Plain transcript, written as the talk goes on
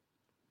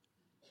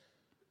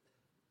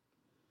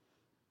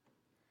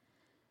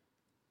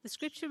The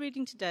scripture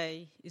reading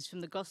today is from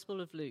the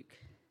Gospel of Luke,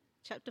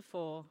 chapter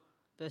 4,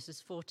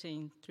 verses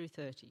 14 through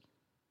 30.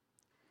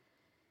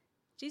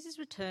 Jesus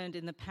returned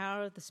in the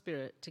power of the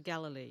Spirit to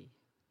Galilee,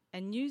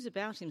 and news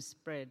about him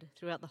spread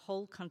throughout the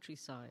whole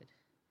countryside.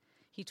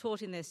 He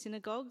taught in their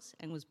synagogues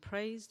and was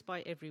praised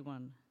by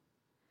everyone.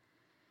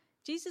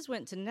 Jesus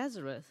went to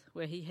Nazareth,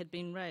 where he had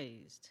been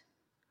raised.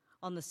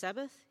 On the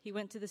Sabbath, he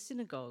went to the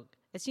synagogue,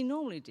 as he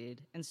normally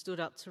did, and stood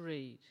up to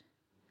read.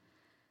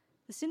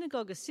 The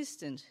synagogue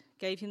assistant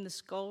gave him the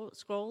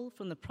scroll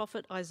from the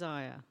prophet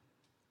Isaiah.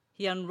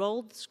 He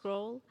unrolled the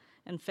scroll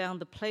and found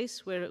the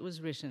place where it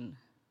was written,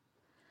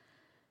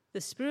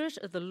 "The Spirit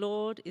of the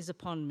Lord is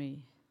upon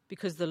me,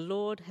 because the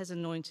Lord has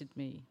anointed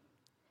me.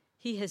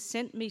 He has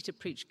sent me to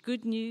preach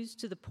good news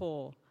to the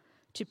poor,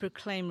 to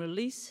proclaim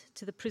release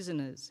to the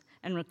prisoners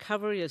and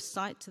recovery of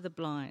sight to the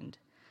blind,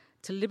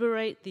 to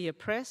liberate the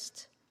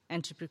oppressed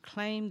and to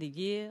proclaim the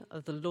year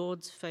of the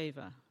Lord's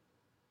favor."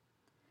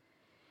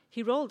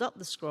 He rolled up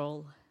the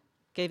scroll,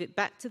 gave it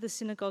back to the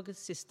synagogue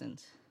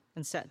assistant,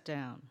 and sat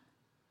down.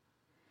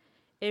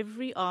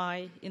 Every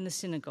eye in the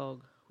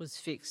synagogue was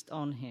fixed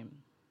on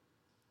him.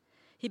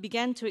 He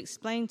began to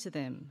explain to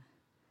them,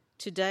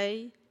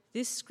 "Today,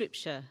 this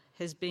scripture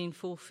has been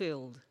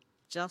fulfilled,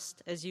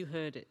 just as you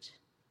heard it."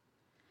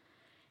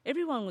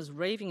 Everyone was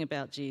raving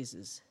about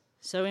Jesus,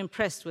 so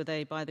impressed were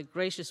they by the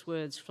gracious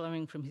words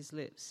flowing from his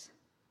lips.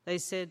 They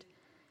said,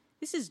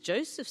 "This is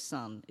Joseph's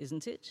son,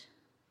 isn't it?"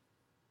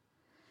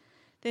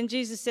 Then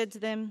Jesus said to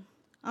them,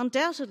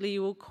 "Undoubtedly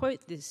you will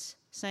quote this,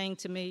 saying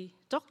to me,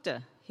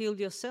 'Doctor, heal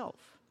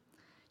yourself.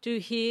 Do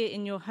here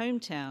in your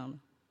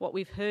hometown what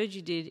we've heard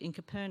you did in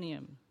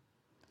Capernaum.'"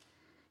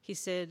 He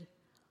said,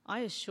 "I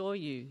assure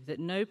you that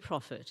no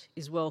prophet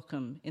is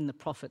welcome in the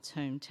prophet's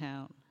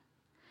hometown.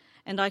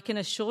 And I can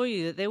assure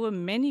you that there were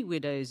many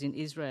widows in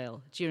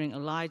Israel during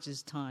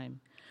Elijah's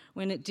time,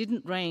 when it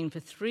didn't rain for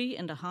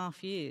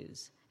 3.5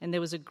 years, and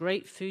there was a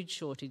great food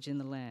shortage in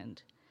the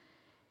land.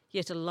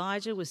 Yet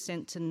Elijah was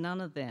sent to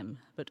none of them,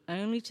 but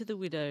only to the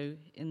widow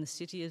in the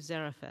city of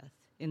Zarephath,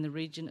 in the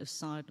region of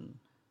Sidon.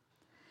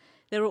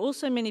 There were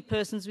also many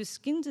persons with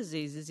skin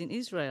diseases in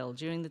Israel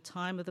during the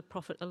time of the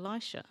prophet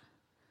Elisha,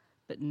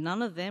 but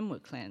none of them were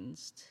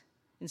cleansed.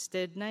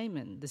 Instead,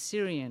 Naaman, the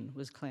Syrian,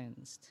 was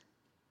cleansed."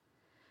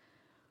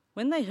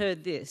 When they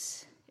heard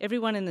this,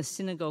 everyone in the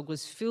synagogue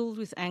was filled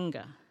with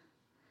anger.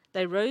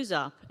 They rose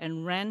up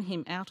and ran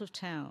him out of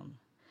town.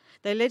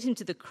 They led him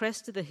to the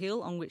crest of the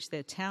hill on which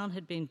their town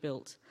had been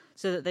built,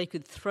 so that they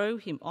could throw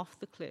him off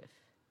the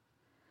cliff.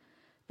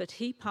 But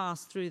he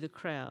passed through the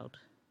crowd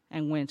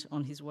and went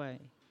on his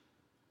way.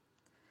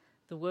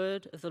 The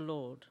word of the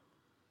Lord.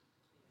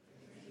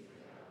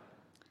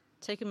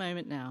 Take a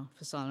moment now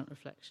for silent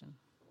reflection.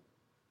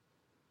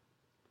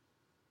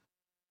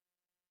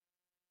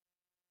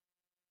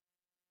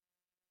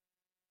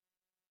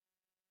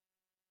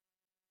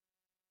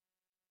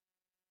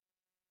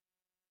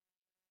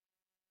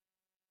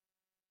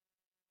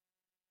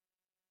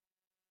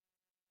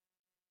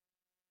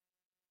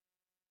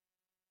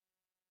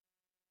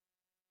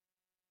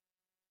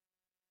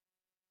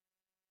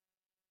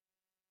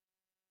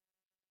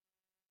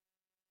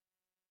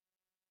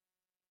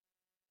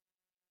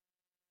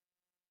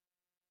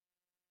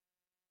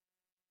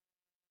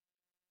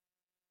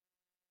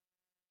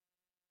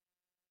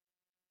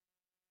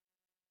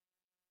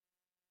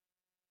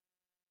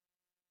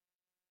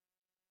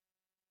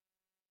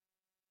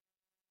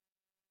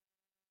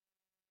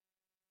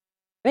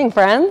 Good morning,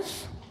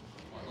 friends.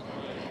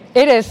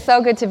 It is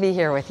so good to be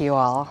here with you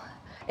all.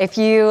 If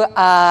you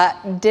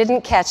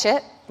didn't catch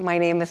it, my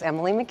name is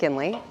Emily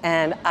McKinley,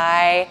 and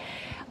I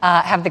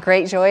have the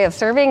great joy of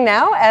serving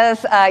now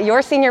as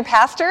your senior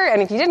pastor. And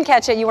if you didn't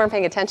catch it, you weren't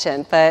paying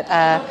attention. But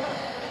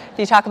if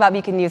you talk about me,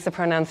 you can use the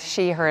pronouns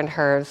she, her, and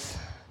hers.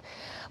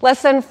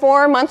 Less than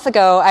 4 months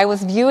ago, I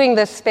was viewing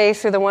this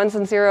space through the ones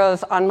and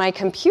zeros on my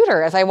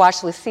computer as I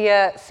watched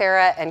Lucia,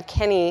 Sarah, and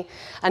Kenny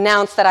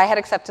announce that I had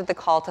accepted the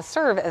call to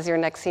serve as your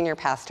next senior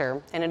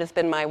pastor. And it has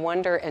been my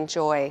wonder and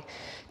joy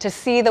to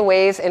see the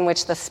ways in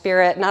which the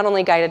Spirit not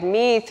only guided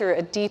me through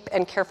a deep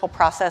and careful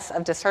process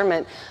of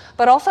discernment,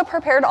 but also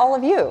prepared all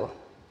of you.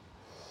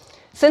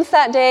 Since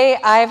that day,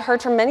 I've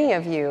heard from many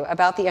of you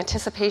about the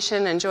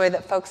anticipation and joy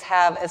that folks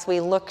have as we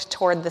look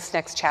toward this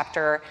next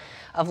chapter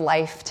of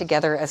life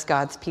together as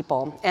God's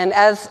people. And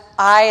as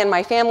I and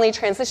my family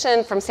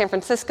transitioned from San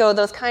Francisco,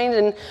 those kind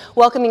and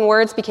welcoming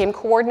words became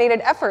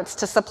coordinated efforts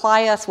to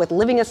supply us with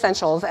living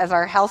essentials as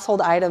our household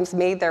items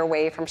made their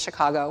way from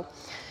Chicago.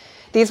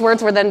 These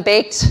words were then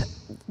baked,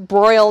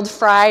 broiled,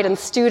 fried, and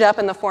stewed up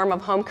in the form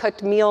of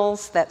home-cooked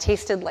meals that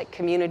tasted like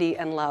community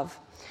and love.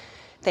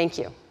 Thank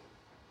you.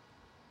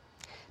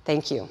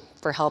 Thank you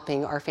for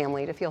helping our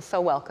family to feel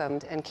so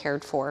welcomed and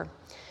cared for.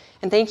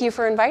 And thank you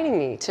for inviting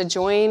me to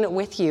join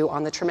with you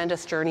on the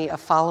tremendous journey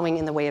of following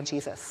in the way of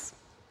Jesus.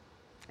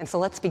 And so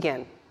let's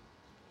begin.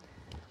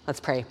 Let's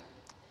pray.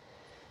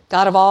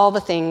 God of all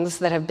the things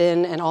that have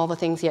been and all the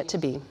things yet to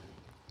be,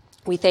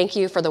 we thank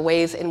you for the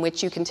ways in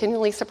which you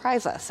continually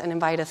surprise us and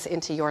invite us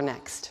into your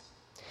next.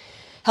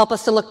 Help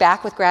us to look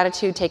back with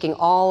gratitude, taking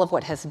all of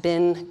what has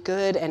been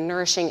good and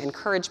nourishing and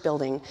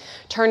courage-building,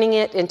 turning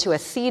it into a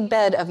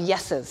seedbed of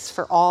yeses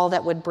for all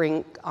that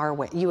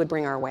you would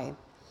bring our way.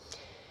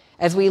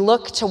 As we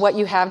look to what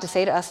you have to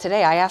say to us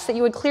today, I ask that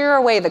you would clear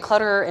away the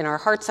clutter in our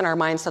hearts and our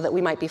minds so that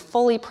we might be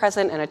fully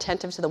present and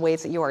attentive to the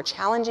ways that you are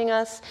challenging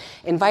us,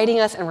 inviting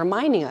us, and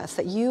reminding us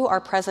that you are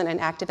present and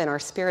active in our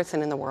spirits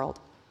and in the world.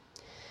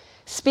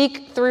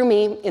 Speak through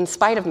me, in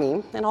spite of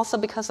me, and also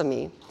because of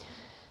me,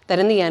 that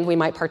in the end we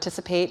might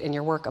participate in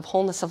your work of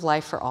wholeness of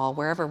life for all,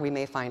 wherever we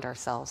may find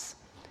ourselves.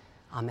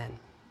 Amen.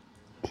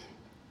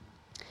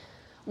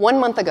 1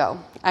 month ago,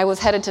 I was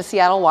headed to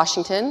Seattle,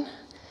 Washington,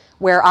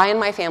 where I and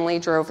my family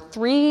drove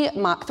 3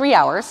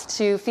 hours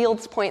to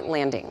Fields Point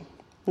Landing,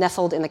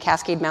 nestled in the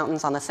Cascade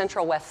Mountains on the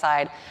central west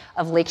side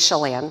of Lake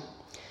Chelan.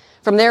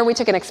 From there, we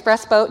took an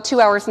express boat 2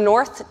 hours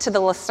north to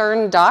the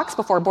Lucerne docks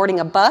before boarding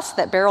a bus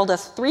that barreled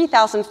us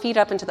 3,000 feet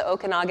up into the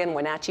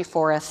Okanagan-Wenatchee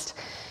Forest.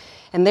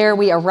 And there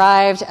we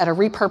arrived at a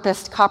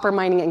repurposed copper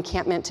mining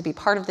encampment to be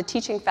part of the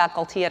teaching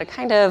faculty at a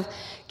kind of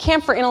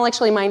camp for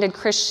intellectually minded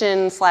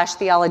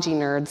Christian/theology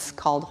nerds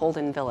called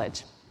Holden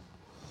Village.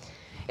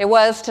 It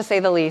was, to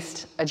say the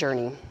least, a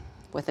journey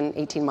with an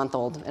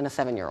 18-month-old and a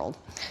 7-year-old.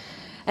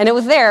 And it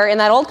was there, in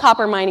that old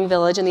copper mining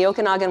village in the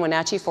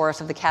Okanagan-Wenatchee Forest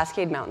of the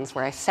Cascade Mountains,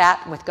 where I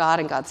sat with God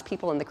and God's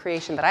people in the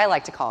creation that I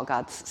like to call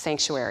God's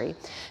sanctuary,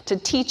 to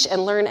teach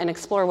and learn and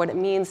explore what it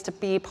means to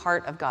be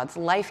part of God's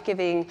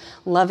life-giving,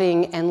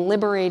 loving, and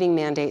liberating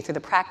mandate through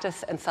the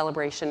practice and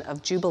celebration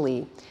of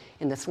Jubilee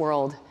in this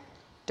world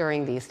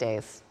during these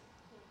days.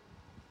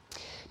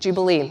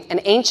 Jubilee, an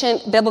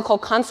ancient biblical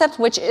concept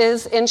which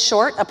is, in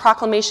short, a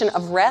proclamation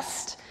of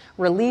rest,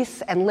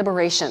 release, and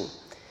liberation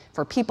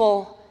for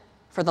people,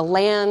 for the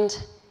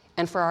land,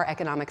 and for our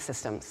economic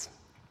systems.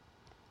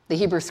 The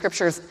Hebrew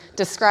Scriptures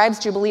describes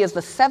Jubilee as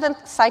the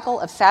 7th cycle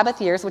of Sabbath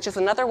years, which is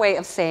another way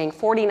of saying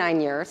 49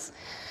 years,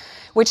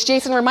 which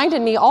Jason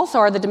reminded me also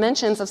are the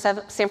dimensions of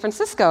San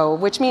Francisco,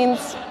 which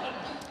means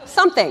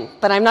something,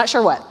 but I'm not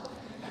sure what.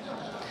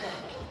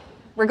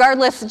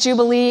 Regardless,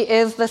 Jubilee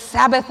is the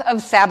Sabbath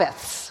of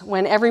Sabbaths,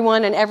 when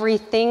everyone and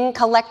everything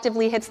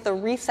collectively hits the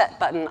reset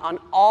button on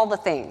all the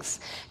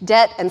things.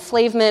 Debt,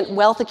 enslavement,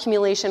 wealth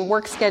accumulation,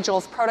 work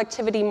schedules,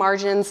 productivity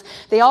margins,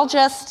 they all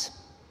just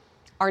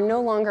are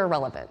no longer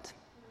relevant.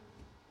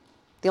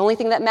 The only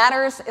thing that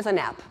matters is a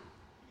nap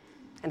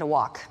and a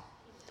walk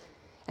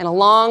and a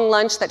long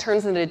lunch that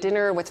turns into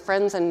dinner with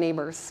friends and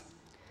neighbors,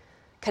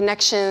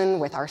 connection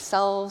with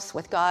ourselves,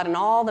 with God, and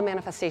all the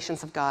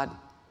manifestations of God.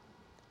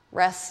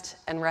 Rest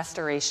and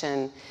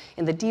restoration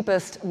in the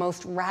deepest,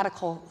 most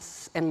radical,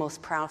 and most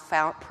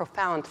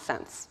profound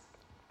sense.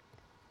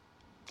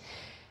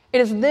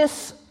 It is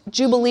this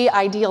Jubilee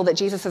ideal that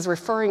Jesus is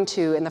referring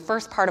to in the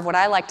first part of what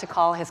I like to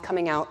call his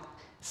coming out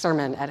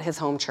sermon at his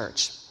home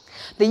church.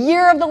 The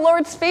year of the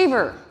Lord's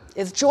favor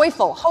is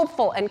joyful,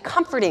 hopeful, and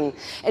comforting.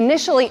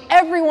 Initially,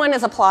 everyone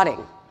is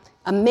applauding,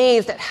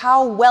 amazed at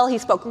how well he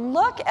spoke.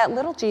 Look at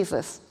little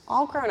Jesus,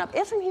 all grown up.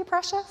 Isn't he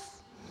precious?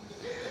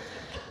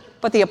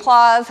 But the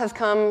applause has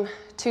come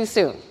too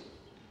soon.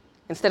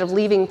 Instead of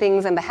leaving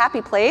things in the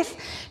happy place,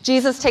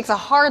 Jesus takes a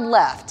hard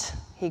left.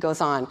 He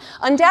goes on,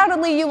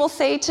 "Undoubtedly you will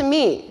say to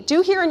me,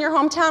 do here in your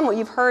hometown what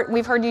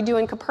we've heard you do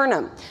in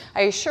Capernaum.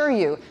 I assure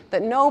you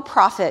that no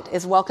prophet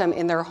is welcome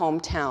in their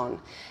hometown."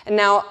 And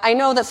now, I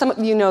know that some of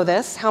you know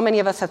this. How many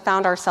of us have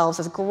found ourselves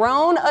as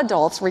grown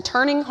adults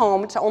returning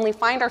home to only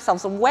find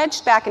ourselves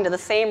wedged back into the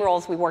same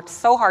roles we worked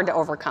so hard to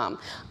overcome?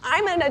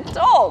 I'm an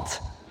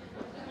adult.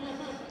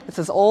 It's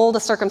as old a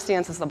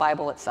circumstance as the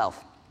Bible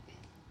itself.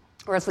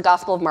 Or as the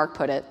Gospel of Mark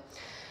put it,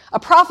 a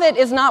prophet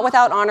is not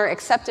without honor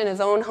except in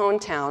his own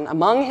hometown,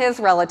 among his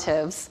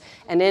relatives,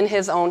 and in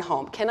his own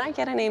home. Can I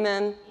get an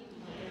amen?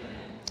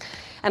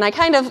 And I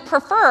kind of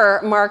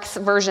prefer Mark's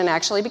version,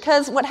 actually,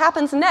 because what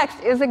happens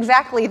next is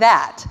exactly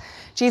that.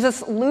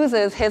 Jesus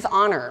loses his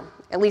honor,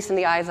 at least in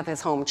the eyes of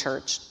his home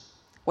church.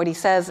 What he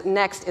says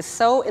next is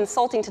so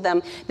insulting to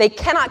them, they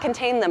cannot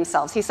contain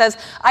themselves. He says,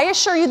 "I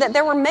assure you that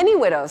there were many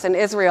widows in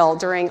Israel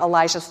during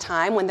Elijah's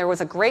time when there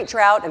was a great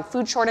drought and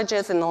food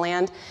shortages in the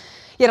land.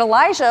 Yet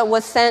Elijah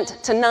was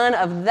sent to none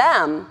of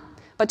them,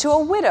 but to a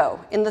widow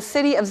in the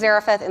city of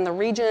Zarephath in the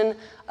region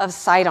of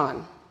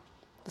Sidon."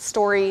 The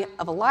story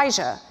of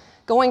Elijah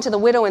going to the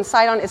widow in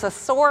Sidon is a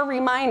sore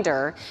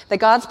reminder that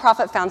God's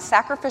prophet found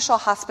sacrificial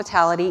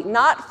hospitality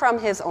not from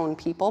his own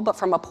people, but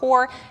from a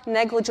poor,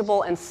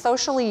 negligible, and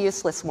socially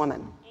useless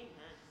woman.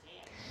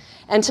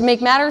 And to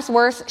make matters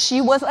worse, she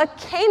was a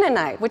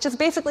Canaanite, which is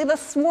basically the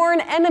sworn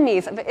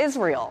enemies of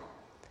Israel.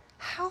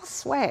 How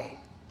sway.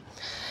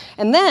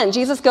 And then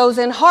Jesus goes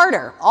in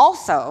harder.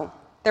 Also,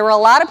 there were a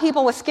lot of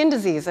people with skin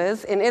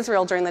diseases in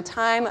Israel during the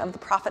time of the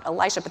prophet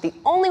Elisha, but the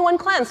only one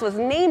cleansed was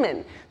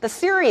Naaman, the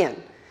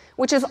Syrian,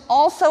 which is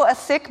also a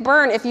sick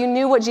burn if you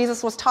knew what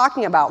Jesus was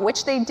talking about,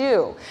 which they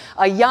do.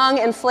 A young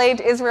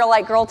enslaved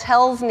Israelite girl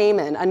tells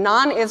Naaman, a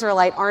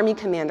non-Israelite army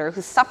commander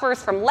who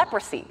suffers from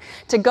leprosy,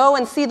 to go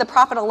and see the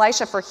prophet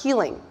Elisha for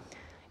healing.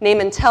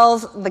 Naaman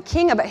tells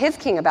his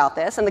king about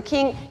this, and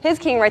his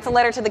king writes a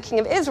letter to the king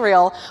of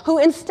Israel, who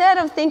instead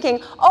of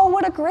thinking, oh,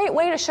 what a great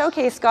way to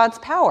showcase God's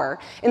power,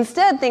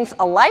 instead thinks,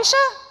 Elisha?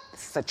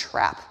 This is a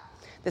trap.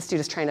 This dude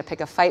is trying to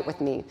pick a fight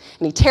with me.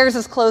 And he tears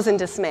his clothes in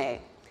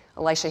dismay.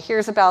 Elisha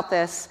hears about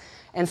this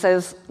and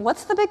says,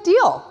 what's the big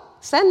deal?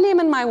 Send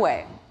Naaman my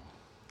way.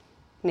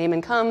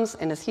 Naaman comes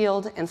and is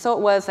healed, and so it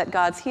was that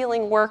God's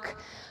healing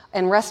work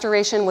and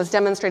restoration was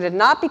demonstrated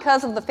not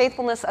because of the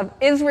faithfulness of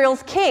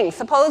Israel's king,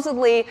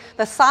 supposedly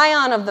the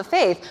scion of the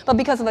faith, but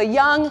because of a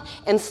young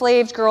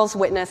enslaved girl's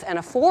witness and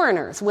a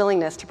foreigner's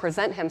willingness to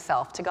present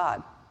himself to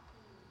God.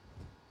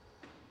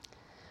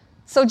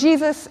 So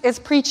Jesus is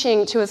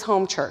preaching to his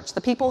home church,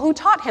 the people who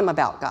taught him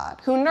about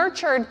God, who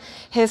nurtured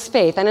his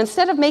faith, and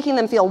instead of making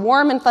them feel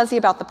warm and fuzzy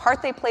about the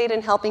part they played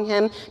in helping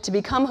him to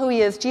become who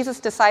he is, Jesus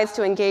decides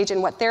to engage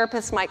in what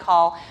therapists might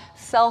call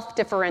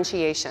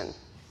self-differentiation.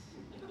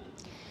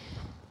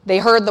 They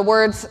heard the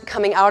words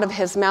coming out of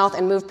his mouth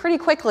and moved pretty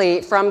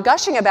quickly from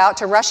gushing about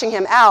to rushing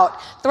him out,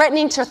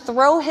 threatening to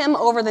throw him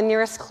over the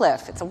nearest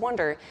cliff. It's a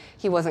wonder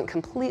he wasn't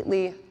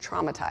completely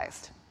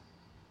traumatized.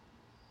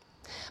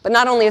 But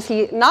not only is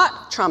he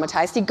not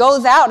traumatized, he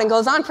goes out and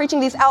goes on preaching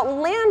these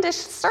outlandish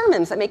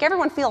sermons that make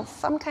everyone feel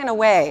some kind of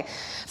way.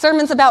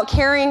 Sermons about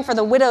caring for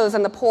the widows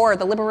and the poor,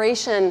 the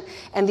liberation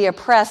and the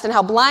oppressed, and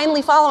how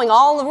blindly following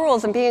all the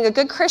rules and being a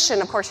good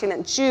Christian, of course he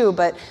meant Jew,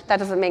 but that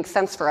doesn't make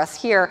sense for us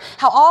here,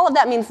 how all of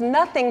that means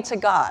nothing to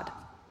God.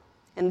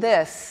 And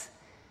this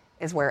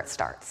is where it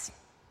starts.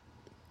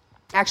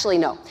 Actually,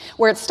 no.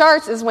 Where it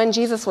starts is when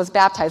Jesus was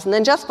baptized. And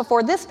then just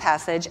before this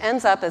passage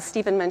ends up, as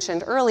Stephen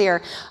mentioned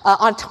earlier,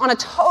 on a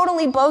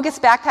totally bogus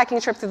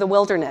backpacking trip through the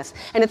wilderness.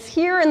 And it's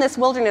here in this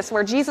wilderness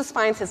where Jesus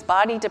finds his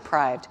body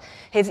deprived,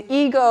 his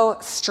ego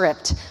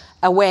stripped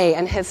away,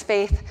 and his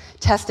faith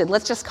tested.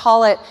 Let's just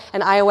call it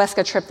an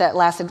ayahuasca trip that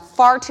lasted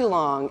far too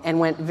long and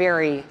went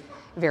very,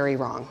 very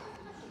wrong.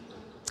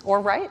 Or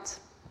right?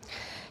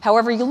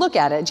 However you look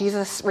at it,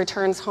 Jesus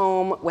returns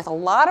home with a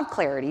lot of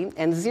clarity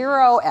and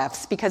 0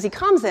 Fs because he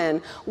comes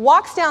in,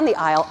 walks down the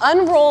aisle,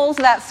 unrolls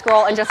that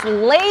scroll, and just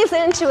lays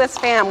into his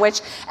fam,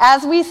 which,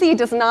 as we see,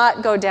 does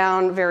not go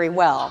down very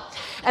well.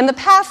 And the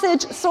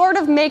passage sort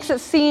of makes it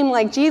seem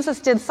like Jesus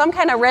did some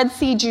kind of Red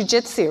Sea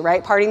jiu-jitsu,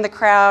 right? Parting the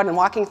crowd and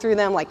walking through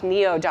them like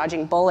Neo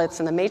dodging bullets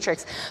in the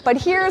Matrix. But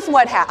here's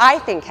what I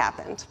think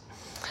happened.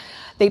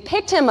 They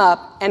picked him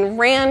up and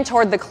ran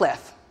toward the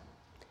cliff.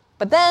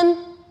 But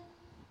then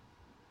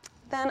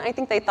I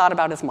think they thought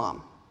about his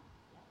mom,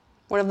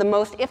 one of the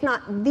most, if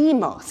not the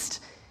most,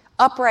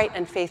 upright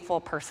and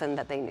faithful person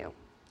that they knew.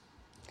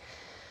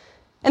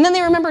 And then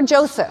they remembered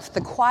Joseph,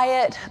 the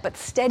quiet but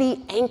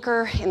steady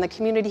anchor in the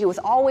community who was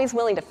always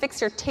willing to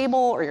fix your table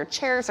or your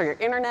chairs or your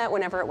internet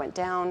whenever it went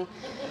down.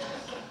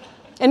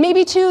 And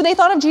maybe, too, they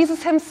thought of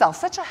Jesus himself,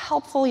 such a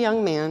helpful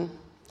young man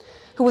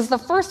who was the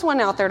first one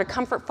out there to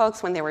comfort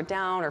folks when they were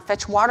down or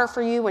fetch water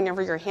for you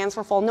whenever your hands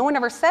were full. No one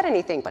ever said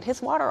anything, but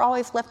his water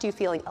always left you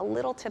feeling a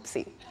little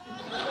tipsy.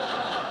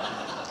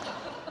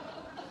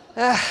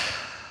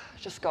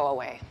 Just go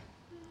away,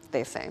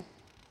 they say.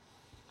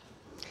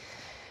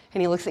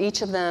 And he looks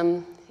each of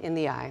them in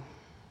the eye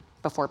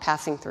before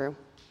passing through.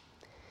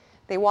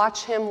 They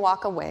watch him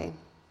walk away,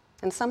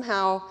 and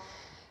somehow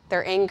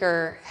their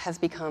anger has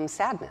become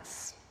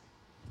sadness,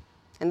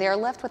 and they are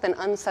left with an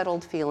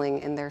unsettled feeling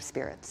in their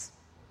spirits.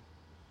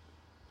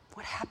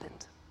 What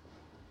happened?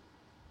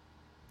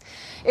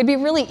 It'd be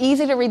really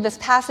easy to read this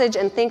passage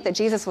and think that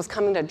Jesus was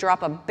coming to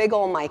drop a big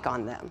ol' mic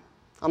on them.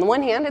 On the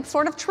one hand, it's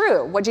sort of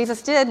true. What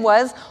Jesus did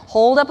was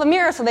hold up a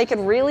mirror so they could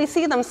really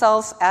see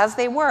themselves as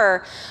they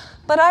were.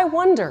 But I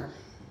wonder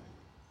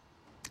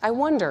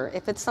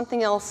if it's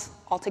something else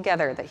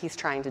altogether that he's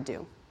trying to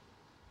do.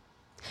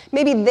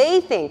 Maybe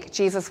they think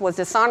Jesus was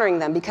dishonoring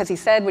them because he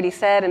said what he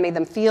said and made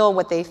them feel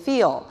what they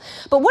feel.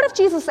 But what if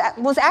Jesus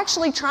was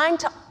actually trying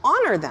to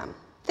honor them?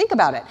 Think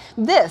about it.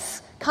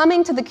 This,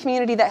 coming to the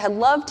community that had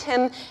loved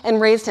him and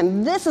raised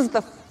him, this is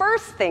the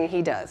first thing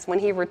he does when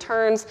he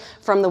returns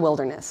from the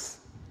wilderness.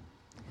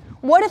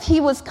 What if he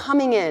was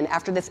coming in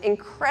after this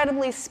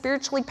incredibly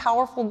spiritually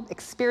powerful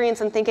experience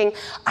and thinking,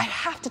 I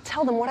have to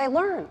tell them what I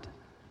learned?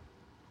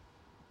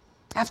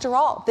 After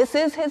all, this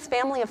is his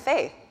family of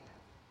faith.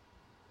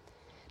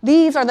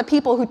 These are the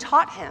people who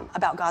taught him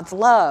about God's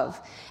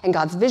love and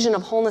God's vision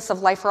of wholeness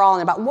of life for all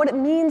and about what it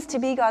means to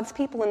be God's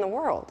people in the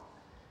world.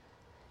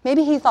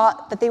 Maybe he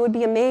thought that they would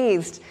be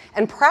amazed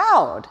and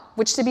proud,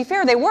 which, to be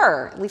fair, they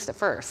were, at least at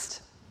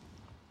first.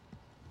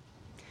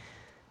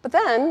 But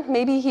then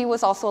maybe he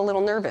was also a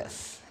little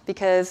nervous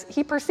because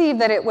he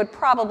perceived that it would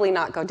probably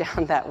not go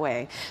down that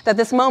way, that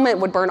this moment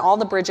would burn all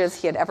the bridges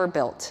he had ever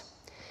built.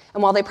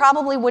 And while they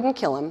probably wouldn't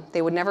kill him,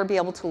 they would never be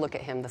able to look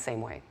at him the same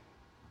way.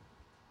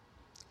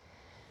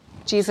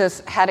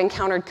 Jesus had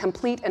encountered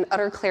complete and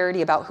utter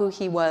clarity about who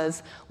he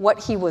was,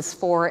 what he was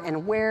for,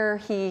 and where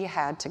he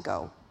had to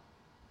go.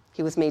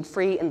 He was made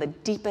free in the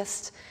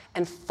deepest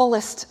and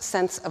fullest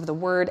sense of the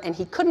word, and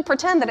he couldn't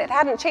pretend that it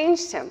hadn't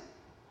changed him.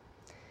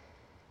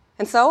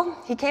 And so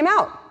he came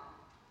out.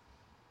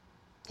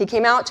 He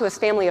came out to his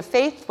family of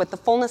faith with the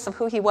fullness of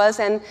who he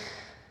was, and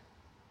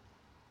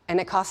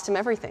it cost him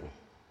everything.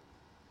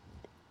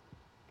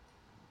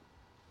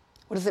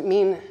 What does it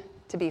mean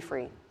to be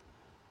free?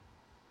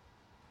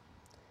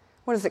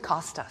 What does it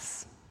cost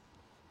us?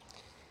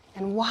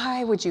 And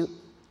why would you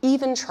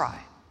even try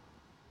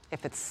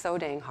if it's so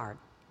dang hard?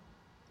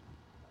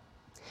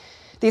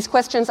 These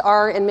questions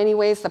are, in many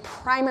ways, the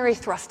primary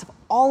thrust of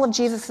all of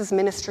Jesus'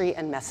 ministry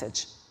and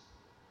message.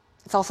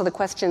 It's also the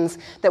questions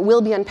that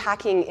we'll be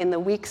unpacking in the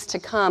weeks to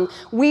come.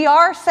 We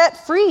are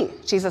set free,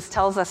 Jesus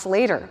tells us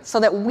later, so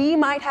that we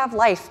might have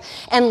life,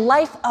 and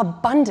life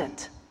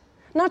abundant,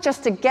 not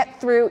just to get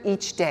through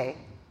each day,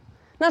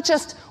 not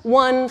just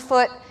one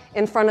foot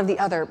in front of the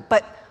other,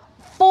 but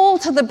full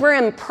to the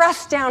brim,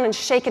 pressed down and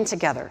shaken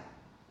together.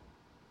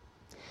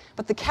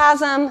 But the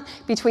chasm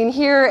between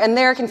here and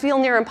there can feel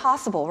near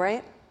impossible,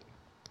 right?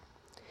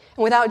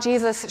 And without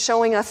Jesus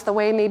showing us the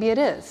way, maybe it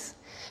is.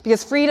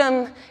 Because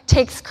freedom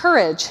takes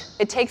courage.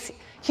 It takes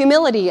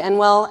humility. And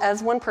well,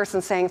 as one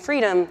person saying,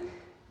 freedom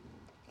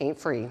ain't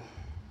free.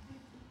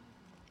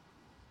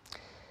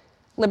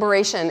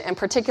 Liberation, and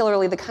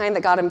particularly the kind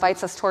that God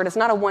invites us toward, is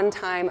not a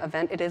one-time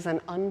event. It is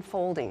an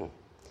unfolding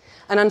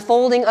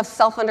of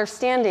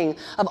self-understanding,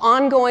 of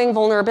ongoing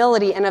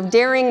vulnerability, and of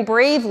daring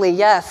bravely,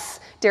 yes,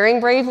 daring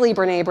bravely,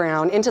 Brene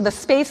Brown, into the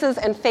spaces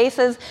and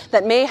faces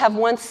that may have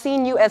once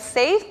seen you as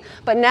safe,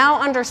 but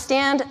now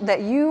understand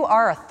that you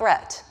are a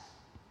threat.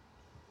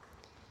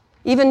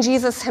 Even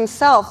Jesus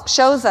himself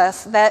shows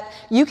us that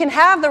you can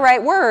have the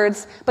right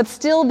words, but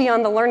still be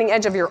on the learning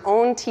edge of your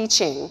own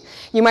teaching.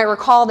 You might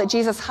recall that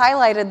Jesus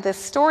highlighted this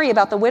story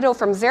about the widow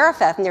from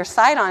Zarephath near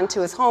Sidon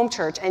to his home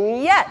church,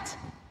 and yet,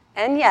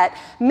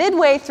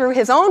 midway through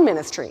his own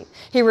ministry,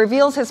 he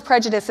reveals his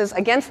prejudices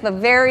against the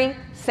very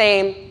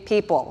same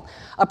people.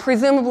 A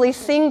presumably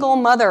single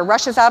mother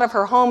rushes out of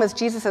her home as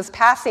Jesus is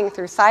passing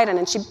through Sidon,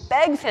 and she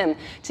begs him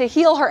to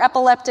heal her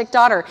epileptic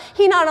daughter.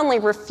 He not only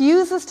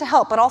refuses to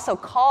help, but also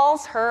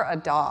calls her a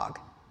dog.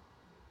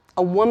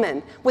 A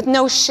woman with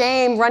no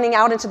shame running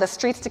out into the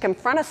streets to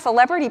confront a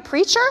celebrity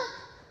preacher?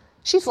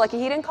 She's lucky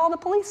he didn't call the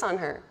police on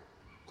her.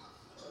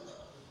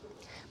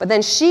 But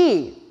then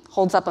she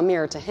holds up a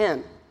mirror to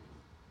him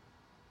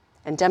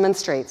and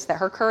demonstrates that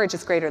her courage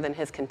is greater than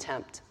his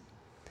contempt.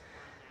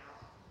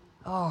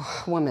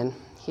 Oh, woman,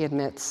 he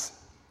admits,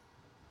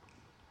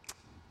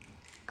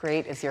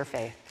 great is your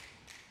faith.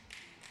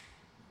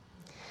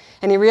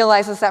 And he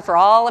realizes that for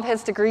all of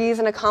his degrees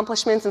and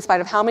accomplishments, in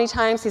spite of how many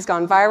times he's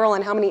gone viral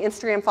and how many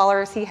Instagram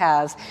followers he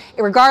has,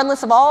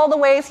 regardless of all the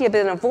ways he had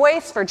been a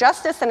voice for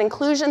justice and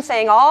inclusion,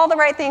 saying all the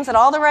right things at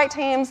all the right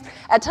times,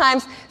 at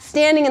times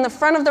standing in the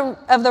front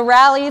of the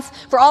rallies,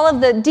 for all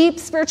of the deep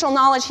spiritual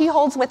knowledge he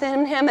holds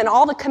within him and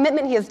all the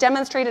commitment he has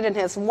demonstrated in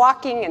his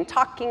walking and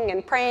talking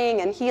and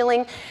praying and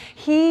healing,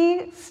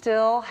 he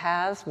still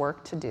has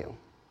work to do.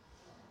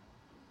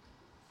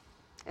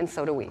 And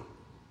so do we.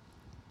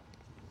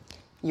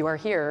 You are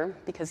here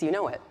because you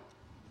know it.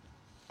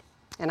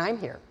 And I'm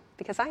here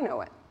because I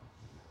know it.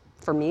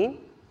 For me,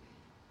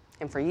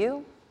 and for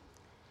you,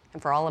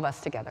 and for all of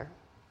us together.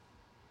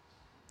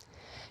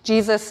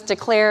 Jesus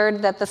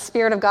declared that the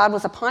Spirit of God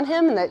was upon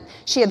him and that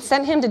she had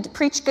sent him to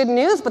preach good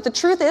news, but the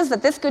truth is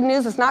that this good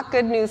news is not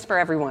good news for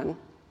everyone.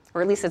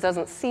 Or at least it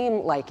doesn't seem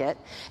like it.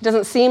 It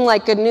doesn't seem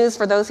like good news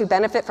for those who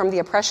benefit from the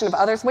oppression of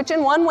others, which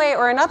in one way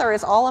or another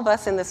is all of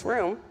us in this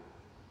room.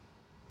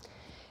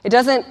 It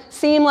doesn't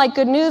seem like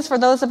good news for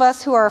those of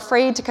us who are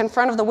afraid to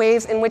confront of the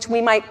ways in which we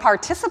might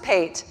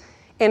participate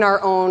in our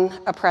own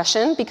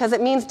oppression, because it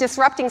means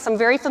disrupting some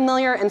very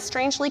familiar and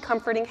strangely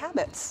comforting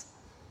habits.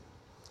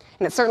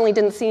 And it certainly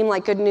didn't seem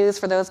like good news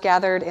for those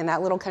gathered in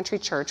that little country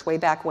church way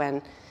back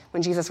when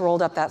Jesus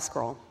rolled up that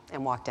scroll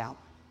and walked out.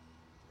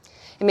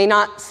 It may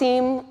not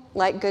seem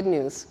like good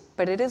news,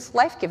 but it is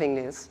life-giving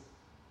news.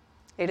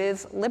 It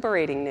is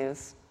liberating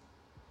news.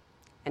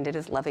 And it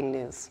is loving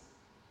news.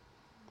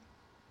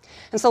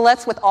 And so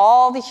let's, with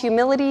all the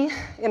humility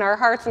in our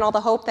hearts and all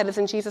the hope that is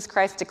in Jesus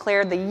Christ,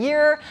 declare the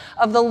year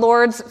of the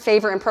Lord's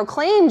favor and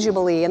proclaim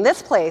Jubilee in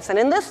this place and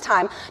in this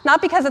time,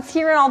 not because it's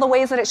here in all the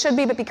ways that it should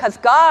be, but because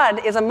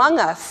God is among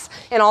us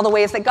in all the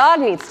ways that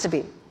God needs to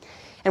be.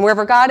 And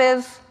wherever God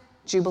is,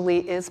 Jubilee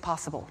is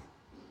possible.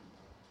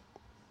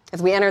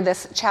 As we enter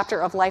this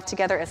chapter of life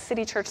together as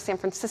City Church San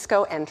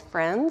Francisco and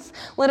friends,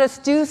 let us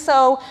do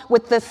so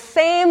with the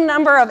same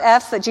number of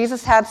F's that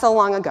Jesus had so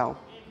long ago.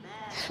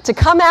 To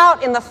come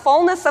out in the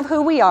fullness of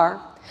who we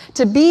are,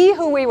 to be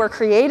who we were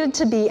created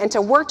to be, and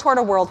to work toward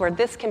a world where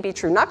this can be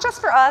true, not just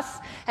for us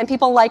and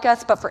people like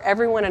us, but for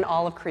everyone in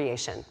all of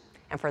creation.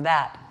 And for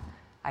that,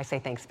 I say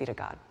thanks be to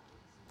God.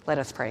 Let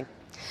us pray.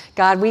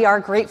 God, we are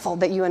grateful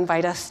that you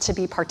invite us to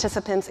be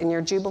participants in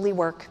your Jubilee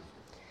work.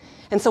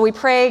 And so we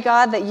pray,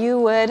 God, that you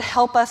would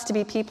help us to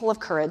be people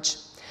of courage.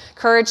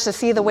 Courage to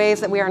see the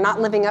ways that we are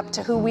not living up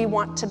to who we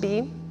want to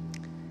be.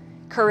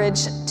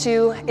 Courage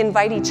to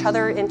invite each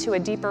other into a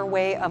deeper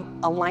way of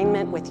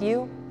alignment with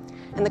you,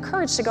 and the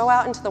courage to go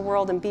out into the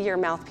world and be your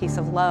mouthpiece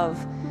of love,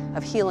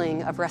 of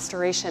healing, of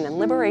restoration, and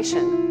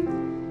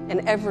liberation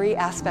in every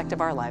aspect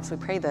of our lives. We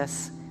pray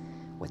this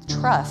with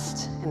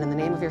trust, and in the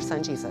name of your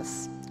Son,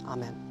 Jesus.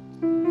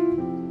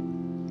 Amen.